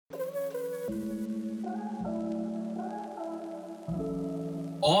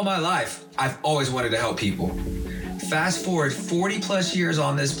All my life, I've always wanted to help people. Fast forward 40 plus years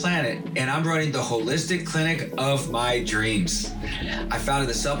on this planet, and I'm running the holistic clinic of my dreams. I founded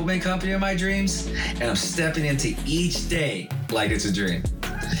the supplement company of my dreams, and I'm stepping into each day like it's a dream.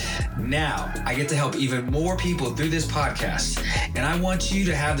 Now, I get to help even more people through this podcast, and I want you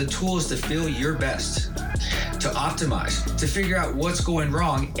to have the tools to feel your best, to optimize, to figure out what's going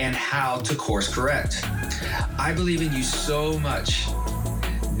wrong and how to course correct. I believe in you so much.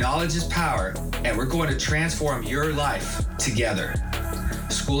 Knowledge is power, and we're going to transform your life together.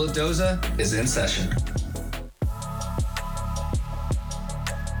 School of Doza is in session.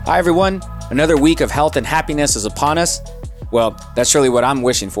 Hi everyone, another week of health and happiness is upon us. Well, that's surely what I'm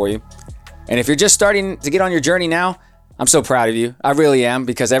wishing for you. And if you're just starting to get on your journey now, I'm so proud of you. I really am,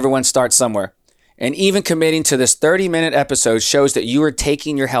 because everyone starts somewhere. And even committing to this 30-minute episode shows that you are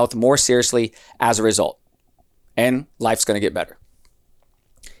taking your health more seriously as a result. And life's going to get better.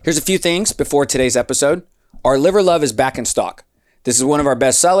 Here's a few things before today's episode. Our Liver Love is back in stock. This is one of our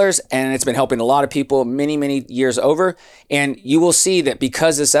best sellers, and it's been helping a lot of people many years over. And you will see that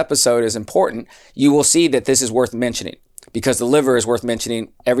because this episode is important, you will see that this is worth mentioning, because the liver is worth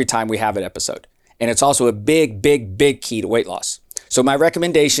mentioning every time we have an episode. And it's also a big key to weight loss. So my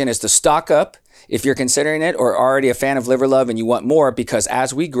recommendation is to stock up if you're considering it or already a fan of Liver Love and you want more, because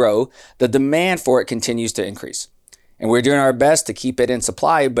as we grow, the demand for it continues to increase. And we're doing our best to keep it in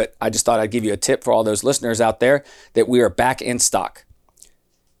supply, but I just thought I'd give you a tip for all those listeners out there that we are back in stock.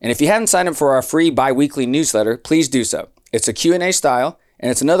 And if you haven't signed up for our free bi-weekly newsletter, please do so. It's a Q&A style, and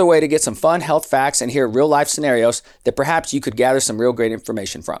it's another way to get some fun health facts and hear real-life scenarios that perhaps you could gather some real great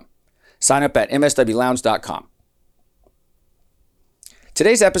information from. Sign up at mswlounge.com.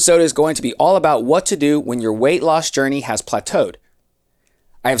 Today's episode is going to be all about what to do when your weight loss journey has plateaued.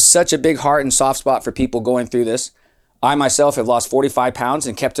 I have such a big heart and soft spot for people going through this. I myself have lost 45 pounds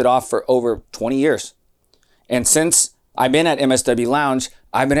and kept it off for over 20 years. And since I've been at MSW Lounge,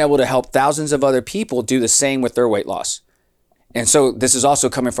 I've been able to help thousands of other people do the same with their weight loss. And so this is also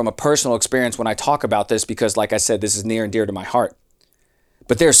coming from a personal experience when I talk about this, because like I said, this is near and dear to my heart.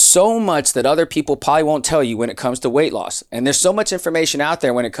 But there's so much that other people probably won't tell you when it comes to weight loss. And there's so much information out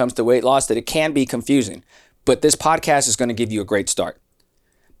there when it comes to weight loss that it can be confusing. But this podcast is going to give you a great start.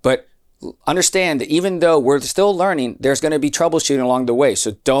 But understand that even though we're still learning, there's going to be troubleshooting along the way.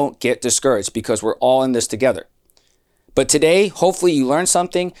 So don't get discouraged, because we're all in this together. But today, hopefully you learn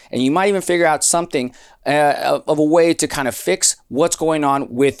something, and you might even figure out something of a way to kind of fix what's going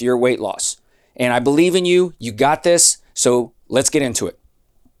on with your weight loss. And I believe in you. You got this. So let's get into it.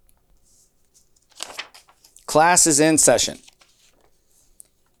 Class is in session.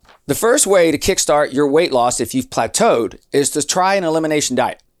 The first way to kickstart your weight loss if you've plateaued is to try an elimination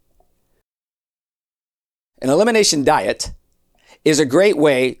diet. An elimination diet is a great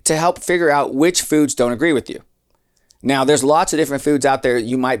way to help figure out which foods don't agree with you. Now, there's lots of different foods out there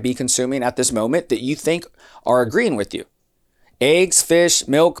you might be consuming at this moment that you think are agreeing with you. Eggs, fish,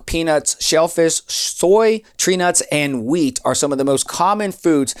 milk, peanuts, shellfish, soy, tree nuts, and wheat are some of the most common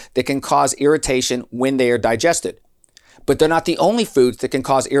foods that can cause irritation when they are digested. But they're not the only foods that can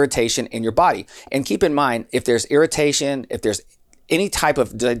cause irritation in your body. And keep in mind, if there's irritation, if there's any type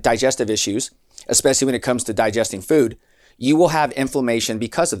of digestive issues, especially when it comes to digesting food, you will have inflammation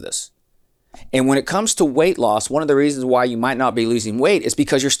because of this. And when it comes to weight loss, one of the reasons why you might not be losing weight is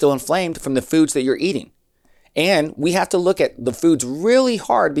because you're still inflamed from the foods that you're eating. And we have to look at the foods really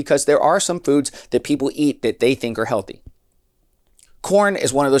hard, because there are some foods that people eat that they think are healthy. Corn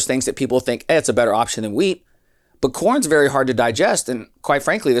is one of those things that people think, it's a better option than wheat. But corn's very hard to digest. And quite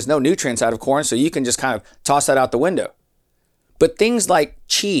frankly, there's no nutrients out of corn, so you can just kind of toss that out the window. But things like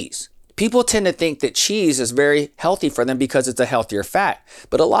cheese. People tend to think that cheese is very healthy for them because it's a healthier fat.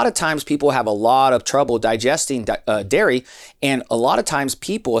 But a lot of times people have a lot of trouble digesting dairy. And a lot of times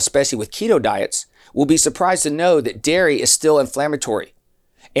people, especially with keto diets, will be surprised to know that dairy is still inflammatory.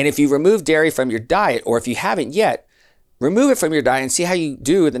 And if you remove dairy from your diet, or if you haven't yet, remove it from your diet and see how you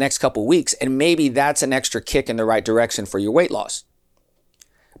do in the next couple weeks. And maybe that's an extra kick in the right direction for your weight loss.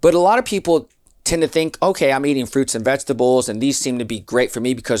 But a lot of people tend to think, okay, I'm eating fruits and vegetables, and these seem to be great for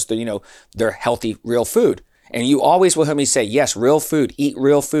me because they're healthy, real food. And you always will hear me say, yes, real food, eat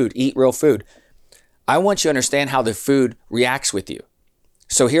real food, eat real food. I want you to understand how the food reacts with you.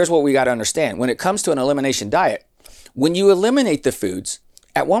 So here's what we got to understand. When it comes to an elimination diet, when you eliminate the foods,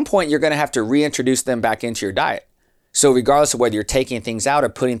 at one point you're going to have to reintroduce them back into your diet. So regardless of whether you're taking things out or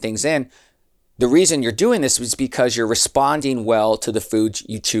putting things in, the reason you're doing this is because you're responding well to the foods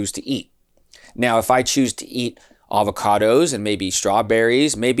you choose to eat. Now, if I choose to eat avocados and maybe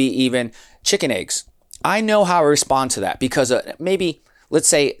strawberries, maybe even chicken eggs, I know how to respond to that because maybe let's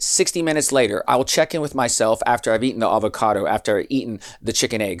say 60 minutes later, I will check in with myself after I've eaten the avocado, after I've eaten the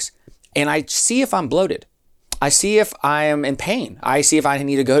chicken eggs, and I see if I'm bloated. I see if I am in pain. I see if I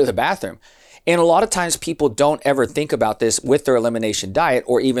need to go to the bathroom. And a lot of times people don't ever think about this with their elimination diet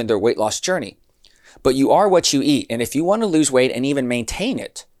or even their weight loss journey. But you are what you eat. And if you want to lose weight and even maintain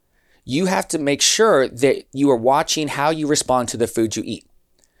it, you have to make sure that you are watching how you respond to the food you eat.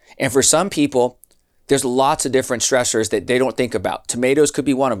 And for some people, there's lots of different stressors that they don't think about. Tomatoes could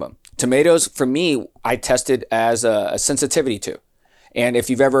be one of them. Tomatoes, for me, I tested as a sensitivity to. And if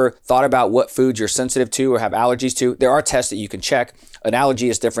you've ever thought about what foods you're sensitive to or have allergies to, there are tests that you can check. An allergy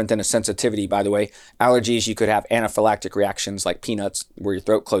is different than a sensitivity, by the way. Allergies, you could have anaphylactic reactions like peanuts where your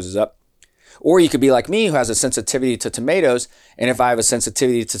throat closes up. Or you could be like me who has a sensitivity to tomatoes. And if I have a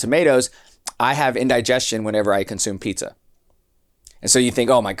sensitivity to tomatoes, I have indigestion whenever I consume pizza. And so you think,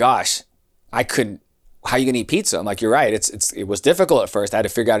 oh my gosh, I couldn't, how are you going to eat pizza? I'm like, you're right. It was difficult at first. I had to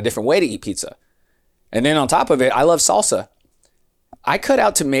figure out a different way to eat pizza. And then on top of it, I love salsa. I cut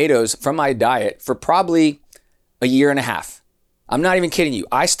out tomatoes from my diet for probably a year and a half. I'm not even kidding you.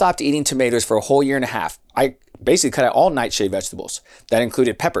 I stopped eating tomatoes for a whole year and a half. I basically cut out all nightshade vegetables. That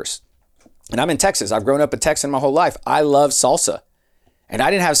included peppers. And I'm in Texas. I've grown up a Texan my whole life. I love salsa. And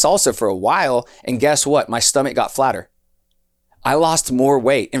I didn't have salsa for a while. And guess what? My stomach got flatter. I lost more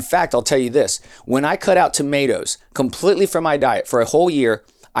weight. In fact, I'll tell you this. When I cut out tomatoes completely from my diet for a whole year,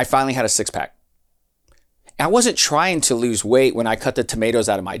 I finally had a six-pack. I wasn't trying to lose weight when I cut the tomatoes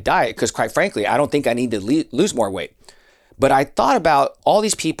out of my diet because quite frankly, I don't think I need to lose more weight. But I thought about all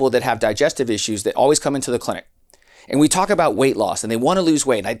these people that have digestive issues that always come into the clinic. And we talk about weight loss and they want to lose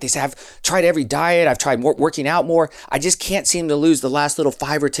weight. And they say, I've tried every diet. I've tried working out more. I just can't seem to lose the last little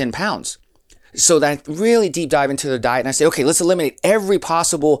 5 or 10 pounds. So that I really deep dive into their diet and I say, okay, let's eliminate every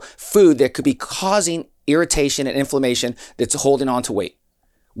possible food that could be causing irritation and inflammation that's holding on to weight.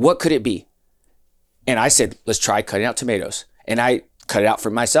 What could it be? And I said, let's try cutting out tomatoes. And I cut it out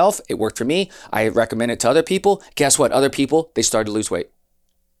for myself. It worked for me. I recommend it to other people. Guess what? Other people, they started to lose weight.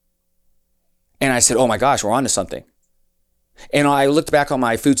 And I said, oh my gosh, we're on to something. And I looked back on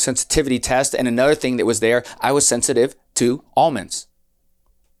my food sensitivity test and another thing that was there, I was sensitive to almonds.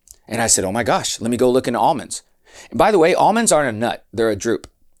 And I said, oh my gosh, let me go look into almonds. And by the way, almonds aren't a nut, they're a drupe.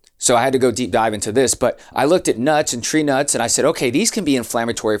 So I had to go deep dive into this, but I looked at nuts and tree nuts and I said, okay, these can be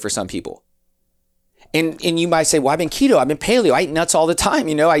inflammatory for some people. And you might say, well, I've been keto, I've been paleo, I eat nuts all the time.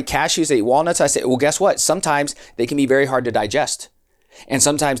 I eat cashews, I eat walnuts. I say, well, guess what? Sometimes they can be very hard to digest. And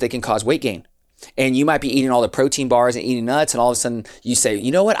sometimes they can cause weight gain. And you might be eating all the protein bars and eating nuts and all of a sudden you say, you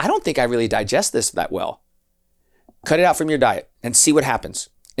know what? I don't think I really digest this that well. Cut it out from your diet and see what happens.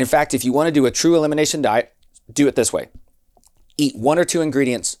 In fact, if you want to do a true elimination diet, do it this way. Eat 1 or 2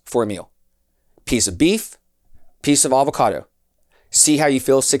 ingredients for a meal. Piece of beef, piece of avocado. See how you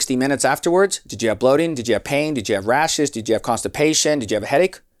feel 60 minutes afterwards. Did you have bloating? Did you have pain? Did you have rashes? Did you have constipation? Did you have a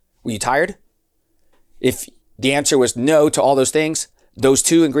headache? Were you tired? If the answer was no to all those things, those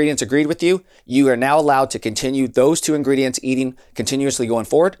 2 ingredients agreed with you, you are now allowed to continue those 2 ingredients eating continuously going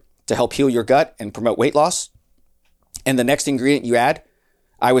forward to help heal your gut and promote weight loss. And the next ingredient you add,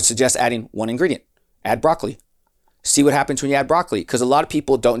 I would suggest adding 1 ingredient. Add broccoli. See what happens when you add broccoli, because a lot of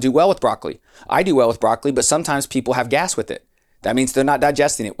people don't do well with broccoli. I do well with broccoli, but sometimes people have gas with it. That means they're not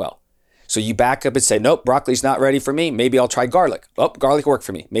digesting it well. So you back up and say, nope, broccoli's not ready for me. Maybe I'll try garlic. Oh, garlic worked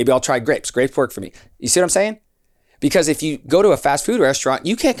for me. Maybe I'll try grapes. Grapes work for me. You see what I'm saying? Because if you go to a fast food restaurant,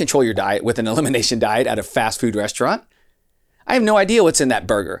 you can't control your diet with an elimination diet at a fast food restaurant. I have no idea what's in that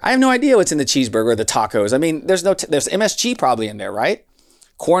burger. I have no idea what's in the cheeseburger or the tacos. I mean, there's MSG probably in there, right?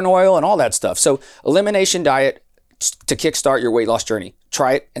 Corn oil and all that stuff. So elimination diet to kickstart your weight loss journey.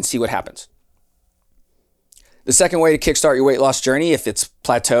 Try it and see what happens. The second way to kickstart your weight loss journey, if it's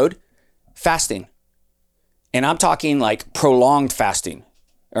plateaued, fasting. And I'm talking like prolonged fasting.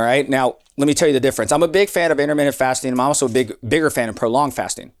 All right. Now, let me tell you the difference. I'm a big fan of intermittent fasting. I'm also a bigger fan of prolonged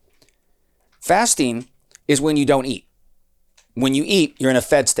fasting. Fasting is when you don't eat. When you eat, you're in a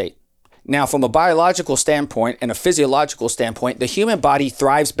fed state. Now, from a biological standpoint and a physiological standpoint, the human body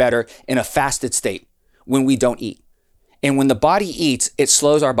thrives better in a fasted state when we don't eat. And when the body eats, it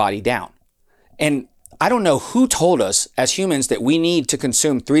slows our body down. And I don't know who told us as humans that we need to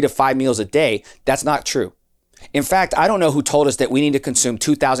consume 3 to 5 meals a day. That's not true. In fact, I don't know who told us that we need to consume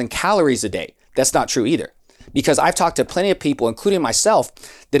 2,000 calories a day. That's not true either. Because I've talked to plenty of people, including myself,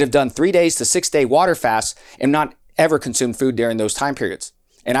 that have done 3 days to 6 day water fasts and not ever consumed food during those time periods.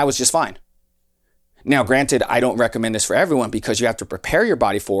 And I was just fine. Now, granted, I don't recommend this for everyone because you have to prepare your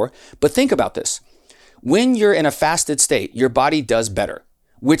body for it. But think about this. When you're in a fasted state, your body does better.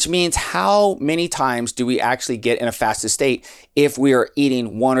 which means how many times do we actually get in a fasted state if we are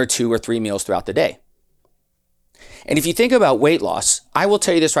eating 1 or 2 or 3 meals throughout the day? And if you think about weight loss, I will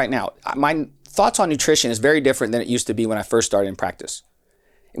tell you this right now. My thoughts on nutrition is very different than it used to be when I first started in practice.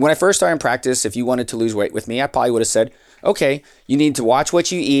 When I first started in practice, if you wanted to lose weight with me, I probably would have said, okay, you need to watch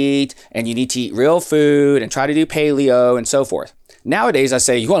what you eat and you need to eat real food and try to do paleo and so forth. Nowadays, I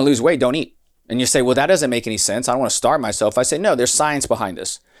say, you want to lose weight, don't eat. And you say, well, that doesn't make any sense. I don't want to starve myself. I say, no, there's science behind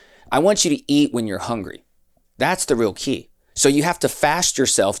this. I want you to eat when you're hungry. That's the real key. So you have to fast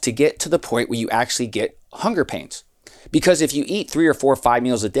yourself to get to the point where you actually get hunger pains. Because if you eat 3 or 4 or 5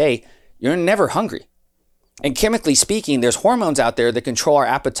 meals a day, you're never hungry. And chemically speaking, there's hormones out there that control our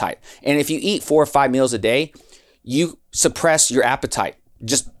appetite. And if you eat 4 or 5 meals a day, you suppress your appetite.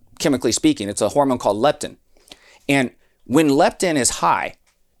 Just chemically speaking, it's a hormone called leptin. And when leptin is high,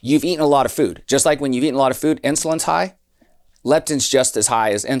 you've eaten a lot of food. Just like when you've eaten a lot of food, insulin's high, leptin's just as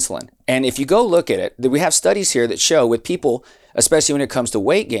high as insulin. And if you go look at it, we have studies here that show with people, especially when it comes to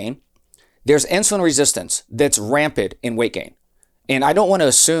weight gain, there's insulin resistance that's rampant in weight gain. And I don't want to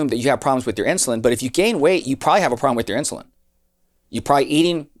assume that you have problems with your insulin, but if you gain weight, you probably have a problem with your insulin. You're probably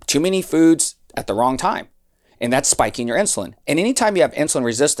eating too many foods at the wrong time, and that's spiking your insulin. And anytime you have insulin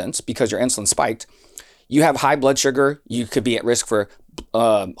resistance because your insulin spiked, you have high blood sugar, you could be at risk for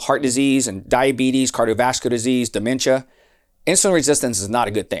heart disease and diabetes, cardiovascular disease, dementia. Insulin resistance is not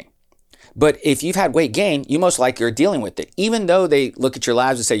a good thing. But if you've had weight gain, you most likely are dealing with it. Even though they look at your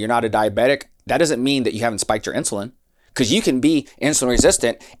labs and say you're not a diabetic, that doesn't mean that you haven't spiked your insulin, because you can be insulin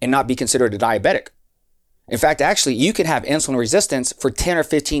resistant and not be considered a diabetic. In fact, actually, you can have insulin resistance for 10 or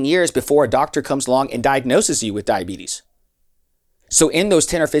 15 years before a doctor comes along and diagnoses you with diabetes. So in those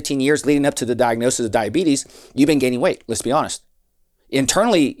 10 or 15 years leading up to the diagnosis of diabetes, you've been gaining weight, let's be honest.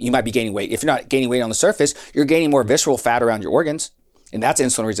 Internally, you might be gaining weight. If you're not gaining weight on the surface, you're gaining more visceral fat around your organs, and that's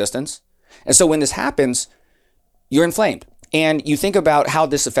insulin resistance. And so when this happens, you're inflamed. And you think about how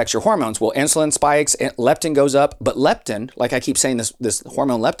this affects your hormones. Well, insulin spikes, leptin goes up, but leptin, like I keep saying this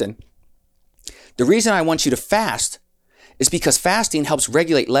hormone leptin, the reason I want you to fast is because fasting helps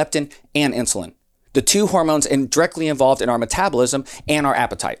regulate leptin and insulin, the two hormones directly involved in our metabolism and our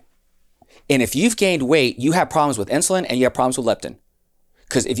appetite. And if you've gained weight, you have problems with insulin and you have problems with leptin.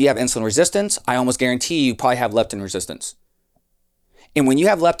 Because if you have insulin resistance, I almost guarantee you probably have leptin resistance. And when you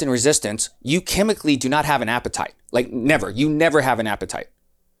have leptin resistance, you chemically do not have an appetite. Like never. You never have an appetite.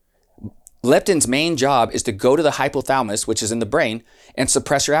 Leptin's main job is to go to the hypothalamus, which is in the brain, and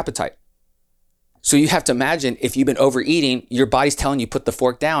suppress your appetite. So you have to imagine if you've been overeating, your body's telling you put the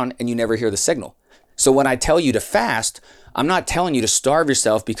fork down and you never hear the signal. So when I tell you to fast, I'm not telling you to starve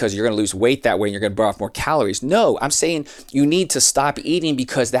yourself because you're going to lose weight that way and you're going to burn off more calories. No, I'm saying you need to stop eating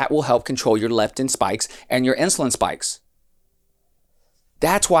because that will help control your leptin spikes and your insulin spikes.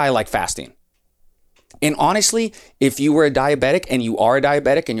 That's why I like fasting. And honestly, if you were a diabetic and you are a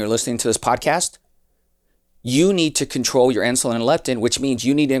diabetic and you're listening to this podcast, you need to control your insulin and leptin, which means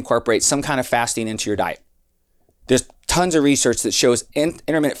you need to incorporate some kind of fasting into your diet. There's tons of research that shows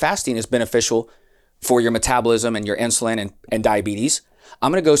intermittent fasting is beneficial for your metabolism and your insulin and diabetes.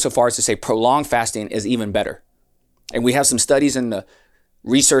 I'm going to go so far as to say prolonged fasting is even better. And we have some studies in the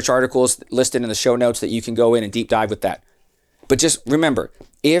research articles listed in the show notes that you can go in and deep dive with that. But just remember,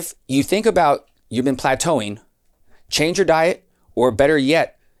 if you think about you've been plateauing, change your diet, or better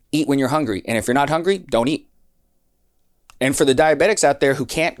yet, eat when you're hungry. And if you're not hungry, don't eat. And for the diabetics out there who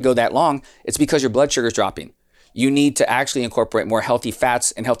can't go that long, it's because your blood sugar is dropping. You need to actually incorporate more healthy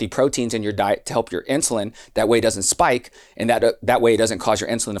fats and healthy proteins in your diet to help your insulin. That way it doesn't spike, and that way it doesn't cause your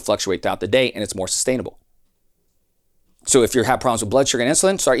insulin to fluctuate throughout the day, and it's more sustainable. So if you have problems with blood sugar and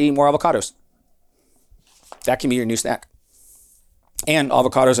insulin, start eating more avocados. That can be your new snack. And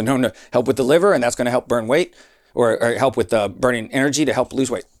avocados are known to help with the liver, and that's going to help burn weight or help with burning energy to help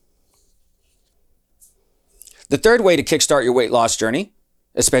lose weight. The third way to kickstart your weight loss journey,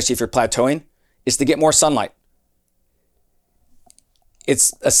 especially if you're plateauing, is to get more sunlight.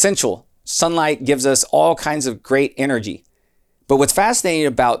 It's essential. Sunlight gives us all kinds of great energy. But what's fascinating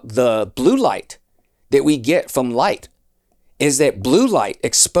about the blue light that we get from light is that blue light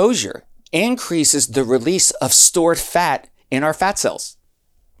exposure increases the release of stored fat in our fat cells.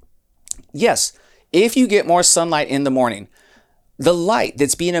 Yes, if you get more sunlight in the morning, the light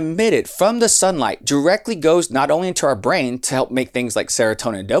that's being emitted from the sunlight directly goes not only into our brain to help make things like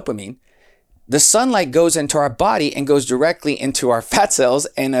serotonin and dopamine, the sunlight goes into our body and goes directly into our fat cells,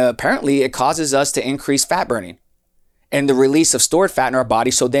 and apparently it causes us to increase fat burning and the release of stored fat in our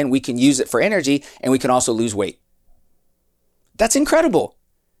body, so then we can use it for energy and we can also lose weight. That's incredible.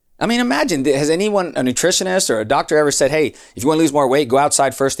 I mean, imagine, has anyone, a nutritionist or a doctor ever said, hey, if you want to lose more weight, go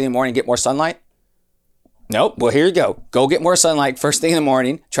outside first thing in the morning and get more sunlight? Nope. Well, here you go. Go get more sunlight first thing in the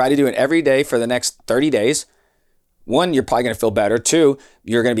morning. Try to do it every day for the next 30 days. 1, you're probably going to feel better. 2,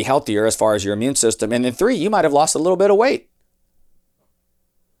 you're going to be healthier as far as your immune system. And then 3, you might have lost a little bit of weight.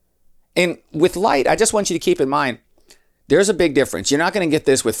 And with light, I just want you to keep in mind, there's a big difference. You're not going to get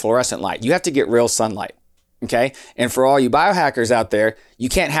this with fluorescent light. You have to get real sunlight. Okay? And for all you biohackers out there, you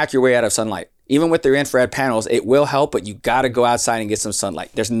can't hack your way out of sunlight. Even with their infrared panels, it will help, but you got to go outside and get some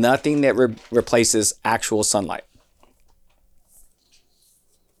sunlight. There's nothing that replaces actual sunlight.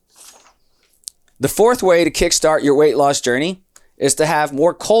 The 4th way to kickstart your weight loss journey is to have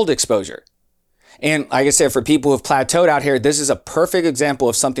more cold exposure. And like I said, for people who've plateaued out here, this is a perfect example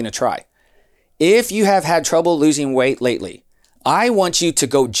of something to try. If you have had trouble losing weight lately, I want you to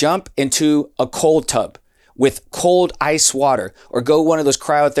go jump into a cold tub with cold ice water, or go one of those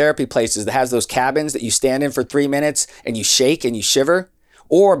cryotherapy places that has those cabins that you stand in for 3 minutes and you shake and you shiver.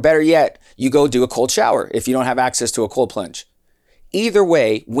 Or better yet, you go do a cold shower if you don't have access to a cold plunge. Either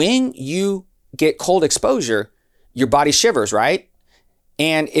way, when you get cold exposure, your body shivers, right?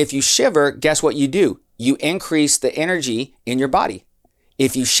 And if you shiver, guess what you do? You increase the energy in your body.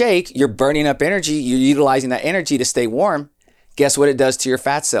 If you shake, you're burning up energy. You're utilizing that energy to stay warm. Guess what it does to your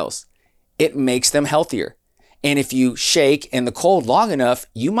fat cells? It makes them healthier. And if you shake in the cold long enough,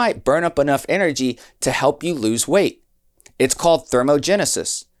 you might burn up enough energy to help you lose weight. It's called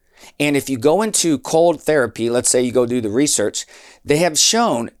thermogenesis. And if you go into cold therapy, let's say you go do the research, they have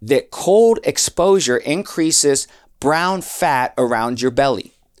shown that cold exposure increases brown fat around your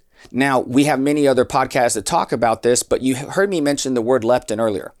belly. Now, we have many other podcasts that talk about this, but you heard me mention the word leptin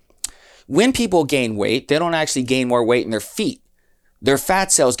earlier. When people gain weight, they don't actually gain more weight in their feet. Their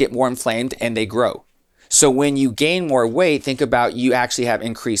fat cells get more inflamed and they grow. So when you gain more weight, think about you actually have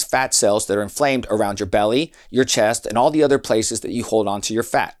increased fat cells that are inflamed around your belly, your chest, and all the other places that you hold onto your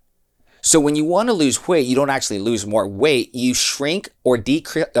fat. So when you want to lose weight, you don't actually lose more weight. You shrink or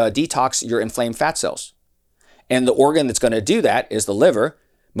detox your inflamed fat cells. And the organ that's going to do that is the liver.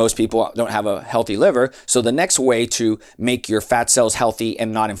 Most people don't have a healthy liver. So the next way to make your fat cells healthy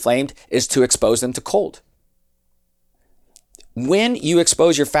and not inflamed is to expose them to cold. When you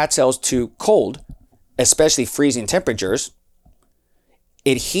expose your fat cells to cold, especially freezing temperatures,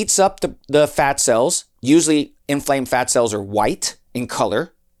 it heats up the fat cells. Usually inflamed fat cells are white in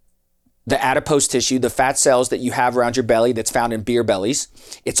color. The adipose tissue, the fat cells that you have around your belly that's found in beer bellies,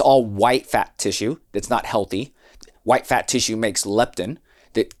 it's all white fat tissue that's not healthy. White fat tissue makes leptin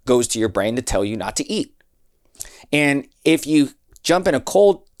that goes to your brain to tell you not to eat. And if you jump in a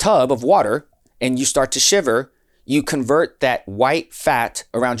cold tub of water and you start to shiver, you convert that white fat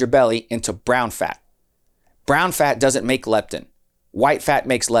around your belly into brown fat. Brown fat doesn't make leptin. White fat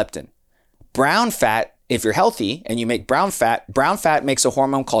makes leptin. Brown fat, if you're healthy and you make brown fat makes a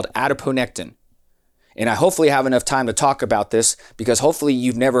hormone called adiponectin. And I hopefully have enough time to talk about this because hopefully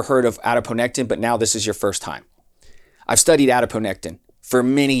you've never heard of adiponectin, but now this is your first time. I've studied adiponectin for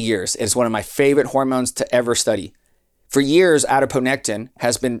many years. It's one of my favorite hormones to ever study. For years, adiponectin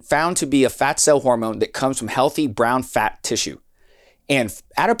has been found to be a fat cell hormone that comes from healthy brown fat tissue. And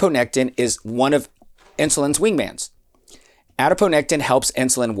adiponectin is one of insulin's wingmans. Adiponectin helps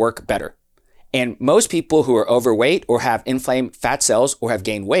insulin work better. And most people who are overweight or have inflamed fat cells or have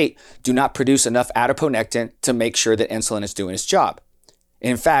gained weight do not produce enough adiponectin to make sure that insulin is doing its job.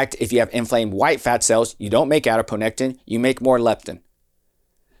 In fact, if you have inflamed white fat cells, you don't make adiponectin, you make more leptin.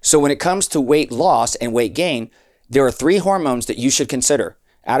 So when it comes to weight loss and weight gain, there are 3 hormones that you should consider: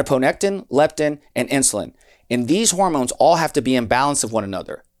 adiponectin, leptin, and insulin. And these hormones all have to be in balance of one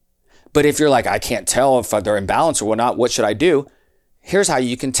another. But if you're like, I can't tell if they're in balance or not, what should I do? Here's how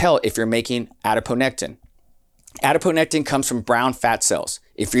you can tell if you're making adiponectin. Adiponectin comes from brown fat cells.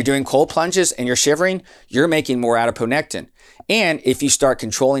 If you're doing cold plunges and you're shivering, you're making more adiponectin. And if you start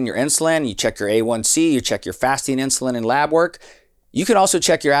controlling your insulin, you check your A1C, you check your fasting insulin in lab work, you can also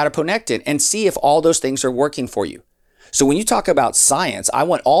check your adiponectin and see if all those things are working for you. So when you talk about science, I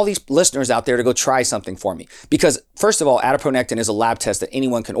want all these listeners out there to go try something for me. Because first of all, adiponectin is a lab test that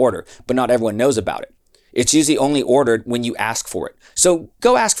anyone can order, but not everyone knows about it. It's usually only ordered when you ask for it. So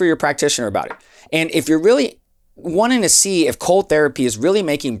go ask for your practitioner about it. And if you're really wanting to see if cold therapy is really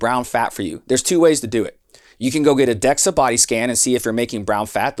making brown fat for you, there's 2 ways to do it. You can go get a DEXA body scan and see if you're making brown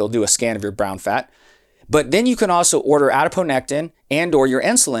fat. They'll do a scan of your brown fat. But then you can also order adiponectin and or your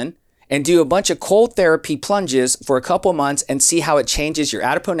insulin and do a bunch of cold therapy plunges for a couple months and see how it changes your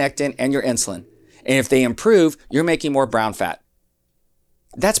adiponectin and your insulin. And if they improve, you're making more brown fat.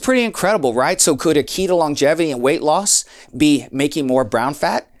 That's pretty incredible, right? So could a key to longevity and weight loss be making more brown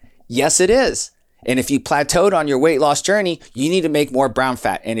fat? Yes, it is. And if you plateaued on your weight loss journey, you need to make more brown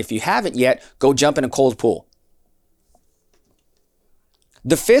fat. And if you haven't yet, go jump in a cold pool.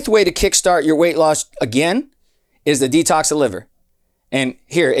 The fifth way to kickstart your weight loss again is the detox the liver. And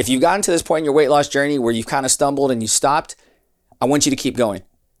here, if you've gotten to this point in your weight loss journey where you've kind of stumbled and you stopped, I want you to keep going.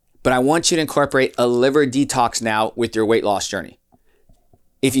 But I want you to incorporate a liver detox now with your weight loss journey.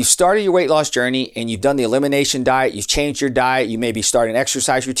 If you've started your weight loss journey and you've done the elimination diet, you've changed your diet, you maybe started an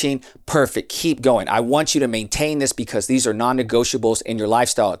exercise routine, perfect, keep going. I want you to maintain this because these are non-negotiables in your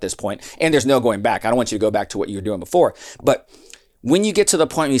lifestyle at this point, and there's no going back. I don't want you to go back to what you were doing before. But when you get to the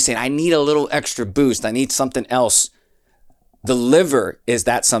point where you're saying, I need a little extra boost, I need something else, the liver is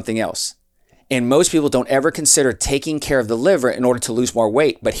that something else. And most people don't ever consider taking care of the liver in order to lose more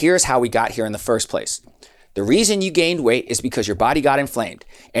weight. But here's how we got here in the first place. The reason you gained weight is because your body got inflamed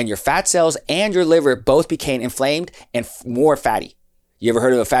and your fat cells and your liver both became inflamed and more fatty. You ever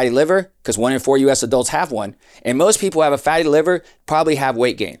heard of a fatty liver? Because 1 in 4 US adults have one. And most people who have a fatty liver probably have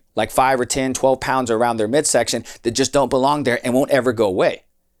weight gain, like 5 or 10, 12 pounds around their midsection that just don't belong there and won't ever go away.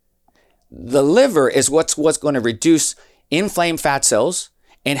 The liver is what's going to reduce inflamed fat cells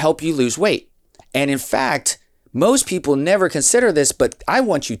and help you lose weight. And in fact, most people never consider this, but I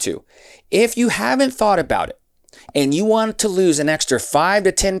want you to. If you haven't thought about it and you want to lose an extra 5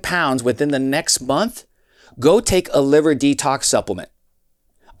 to 10 pounds within the next month, go take a liver detox supplement.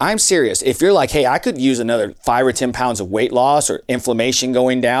 I'm serious. If you're like, hey, I could use another 5 or 10 pounds of weight loss or inflammation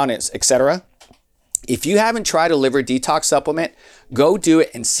going down, etc. If you haven't tried a liver detox supplement, go do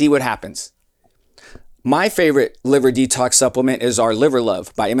it and see what happens. My favorite liver detox supplement is our Liver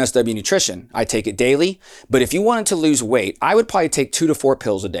Love by MSW Nutrition. I take it daily, but if you wanted to lose weight, I would probably take 2 to 4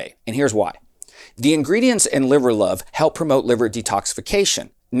 pills a day. And here's why. The ingredients in Liver Love help promote liver detoxification.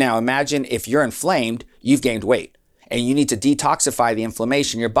 Now imagine if you're inflamed, you've gained weight, and you need to detoxify the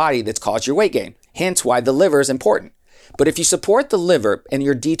inflammation in your body that's caused your weight gain. Hence why the liver is important. But if you support the liver in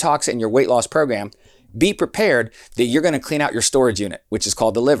your detox and your weight loss program, be prepared that you're going to clean out your storage unit, which is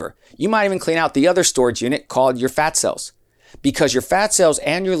called the liver. You might even clean out the other storage unit called your fat cells, because your fat cells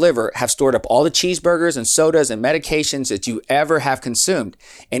and your liver have stored up all the cheeseburgers and sodas and medications that you ever have consumed.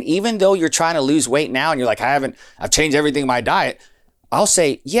 And even though you're trying to lose weight now and you're like, I've changed everything in my diet. I'll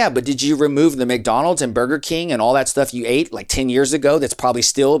say, yeah, but did you remove the McDonald's and Burger King and all that stuff you ate like 10 years ago that's probably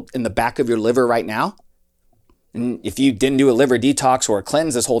still in the back of your liver right now? And if you didn't do a liver detox or a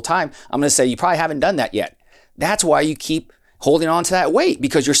cleanse this whole time, I'm going to say you probably haven't done that yet. That's why you keep holding on to that weight,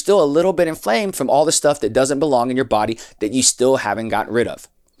 because you're still a little bit inflamed from all the stuff that doesn't belong in your body that you still haven't gotten rid of.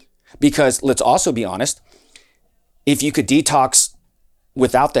 Because let's also be honest, if you could detox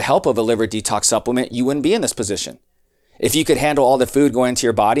without the help of a liver detox supplement, you wouldn't be in this position. If you could handle all the food going into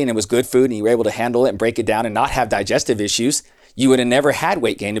your body and it was good food and you were able to handle it and break it down and not have digestive issues, you would have never had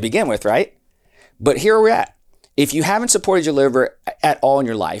weight gain to begin with, right? But here we're at. If you haven't supported your liver at all in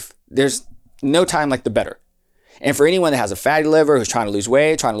your life, there's no time like the better. And for anyone that has a fatty liver, who's trying to lose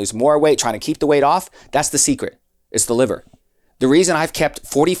weight, trying to lose more weight, trying to keep the weight off, that's the secret. It's the liver. The reason I've kept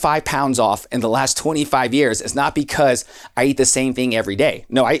 45 pounds off in the last 25 years is not because I eat the same thing every day.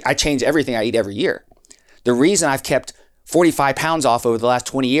 No, I change everything I eat every year. The reason I've kept 45 pounds off over the last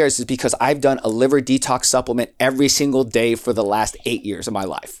 20 years is because I've done a liver detox supplement every single day for the last 8 years of my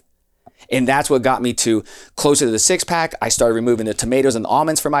life. And that's what got me to closer to the 6-pack. I started removing the tomatoes and the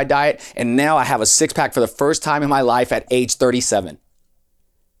almonds from my diet. And now I have a 6-pack for the first time in my life at age 37.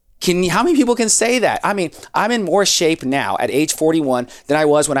 How many people can say that? I mean, I'm in more shape now at age 41 than I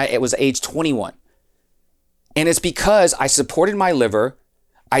was when I was age 21. And it's because I supported my liver.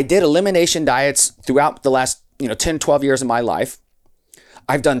 I did elimination diets throughout the last 10, 12 years of my life.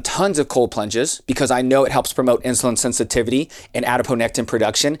 I've done tons of cold plunges because I know it helps promote insulin sensitivity and adiponectin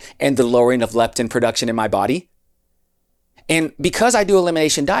production and the lowering of leptin production in my body. And because I do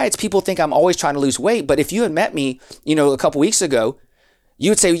elimination diets, people think I'm always trying to lose weight. But if you had met me, a couple weeks ago,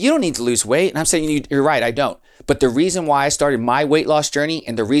 you would say, you don't need to lose weight. And I'm saying, you're right, I don't. But the reason why I started my weight loss journey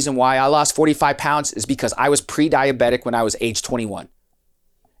and the reason why I lost 45 pounds is because I was pre-diabetic when I was age 21.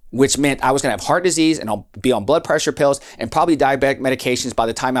 Which meant I was going to have heart disease and I'll be on blood pressure pills and probably diabetic medications by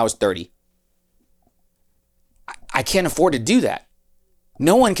the time I was 30. I can't afford to do that.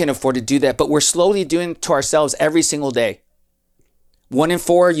 No one can afford to do that, but we're slowly doing it to ourselves every single day. 1 in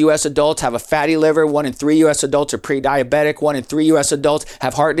 4 US adults have a fatty liver. 1 in 3 US adults are pre-diabetic. 1 in 3 US adults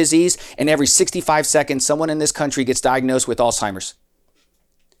have heart disease. And every 65 seconds, someone in this country gets diagnosed with Alzheimer's.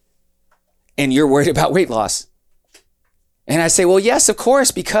 And you're worried about weight loss. And I say, well, yes, of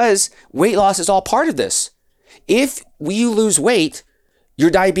course, because weight loss is all part of this. If you lose weight, your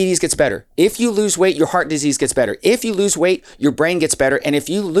diabetes gets better. If you lose weight, your heart disease gets better. If you lose weight, your brain gets better. And if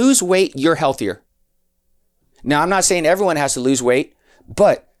you lose weight, you're healthier. Now, I'm not saying everyone has to lose weight,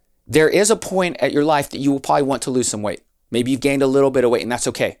 but there is a point at your life that you will probably want to lose some weight. Maybe you've gained a little bit of weight, and that's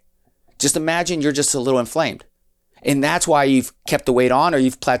okay. Just imagine you're just a little inflamed. And that's why you've kept the weight on or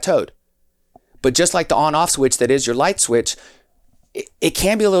you've plateaued. But just like the on-off switch that is your light switch, it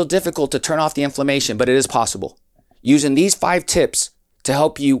can be a little difficult to turn off the inflammation, but it is possible. Using these 5 tips to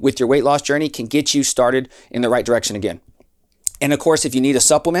help you with your weight loss journey can get you started in the right direction again. And of course, if you need a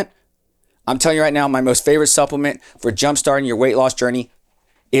supplement, I'm telling you right now, my most favorite supplement for jumpstarting your weight loss journey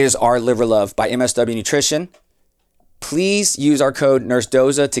is our Liver Love by MSW Nutrition. Please use our code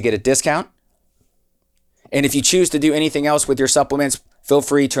NurseDoza to get a discount. And if you choose to do anything else with your supplements, feel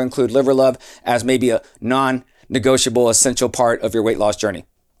free to include Liver Love as maybe a non-negotiable essential part of your weight loss journey.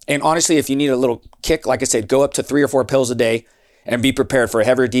 And honestly, if you need a little kick, like I said, go up to 3 or 4 pills a day and be prepared for a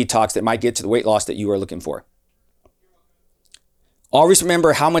heavier detox that might get to the weight loss that you are looking for. Always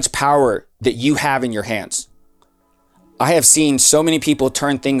remember how much power that you have in your hands. I have seen so many people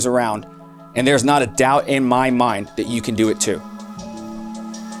turn things around, and there's not a doubt in my mind that you can do it too.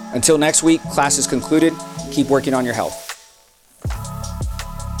 Until next week, class is concluded. Keep working on your health.